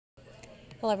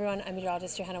Hello everyone, I'm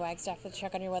meteorologist Johanna Wagstaff with a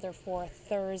check on your weather for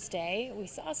Thursday. We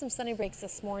saw some sunny breaks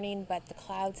this morning, but the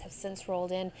clouds have since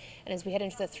rolled in, and as we head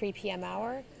into the 3 p.m.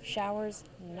 hour, showers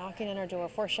knocking on our door.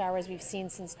 4 showers we've seen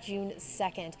since June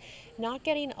 2nd. Not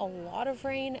getting a lot of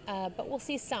rain, but we'll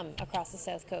see some across the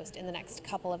south coast in the next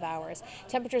couple of hours.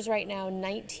 Temperatures right now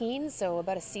 19, so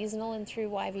about a seasonal in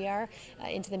through YVR,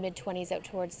 into the mid-20s out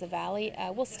towards the valley.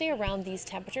 We'll stay around these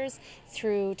temperatures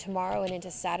through tomorrow and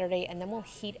into Saturday, and then we'll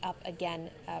heat up again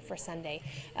for Sunday.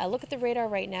 Look at the radar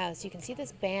right now, so you can see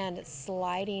this band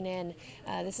sliding in.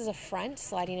 This is a front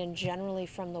sliding in generally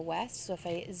from the west, so if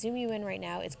I zoom you in right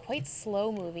now, it's quite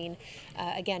slow moving.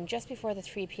 Again, just before the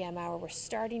 3 p.m. hour, we're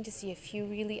starting to see a few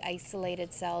really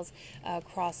isolated cells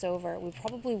cross over. We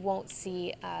probably won't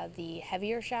see the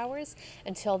heavier showers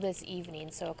until this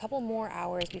evening, so a couple more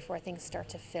hours before things start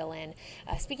to fill in.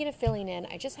 Speaking of filling in,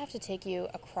 I just have to take you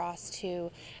across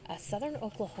to southern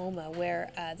Oklahoma, where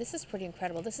this is pretty incredible.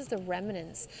 This is the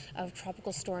remnants of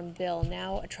Tropical Storm Bill,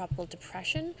 now a tropical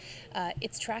depression.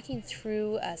 It's tracking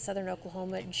through southern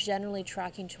Oklahoma, generally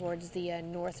tracking towards the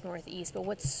northeast. But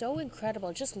what's so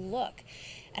incredible, just look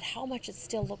at how much it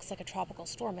still looks like a tropical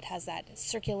storm. It has that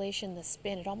circulation, the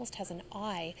spin, it almost has an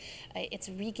eye. It's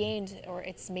regained, or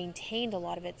it's maintained a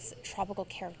lot of its tropical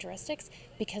characteristics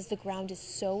because the ground is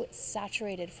so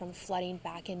saturated from flooding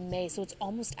back in May. So it's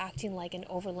almost acting like an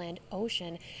overland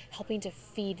ocean, helping to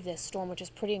feed this storm, which is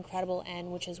pretty incredible,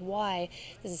 and which is why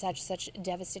this has had such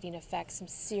devastating effects. Some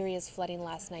serious flooding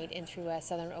last night in through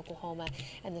southern Oklahoma,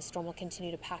 and the storm will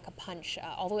continue to pack a punch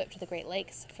all the way up to the Great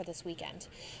Lakes for this weekend.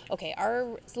 Okay,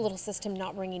 our little system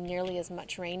not bringing nearly as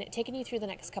much rain. Taking you through the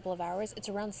next couple of hours, it's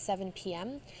around 7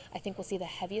 p.m. I think we'll see the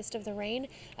heaviest of the rain.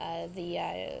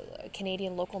 The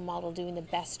Canadian local model doing the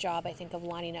best job, I think, of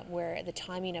lining up where the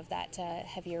timing of that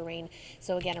heavier rain.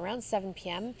 So again, around 7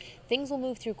 p.m. things will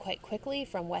move through quite quickly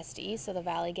from west to east, so the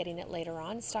valley getting it later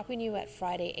on, stopping you at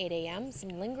Friday 8 a.m. Some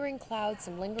lingering clouds,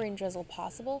 some lingering drizzle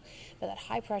possible, but that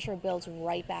high pressure builds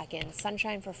right back in.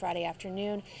 Sunshine for Friday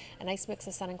afternoon, a nice mix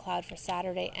of sun and cloud for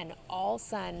Saturday, and all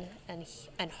sun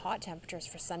and hot temperatures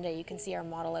for Sunday. You can see our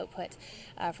model output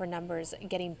for numbers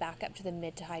getting back up to the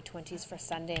mid to high 20s for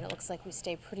Sunday, and it looks like we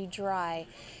stay pretty dry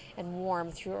and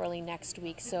warm through early next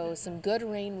week. So some good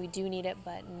rain, we do need it,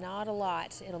 but not a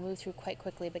lot. It'll move through quite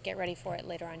quickly, but get ready for it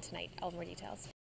later on tonight. I'll have more details.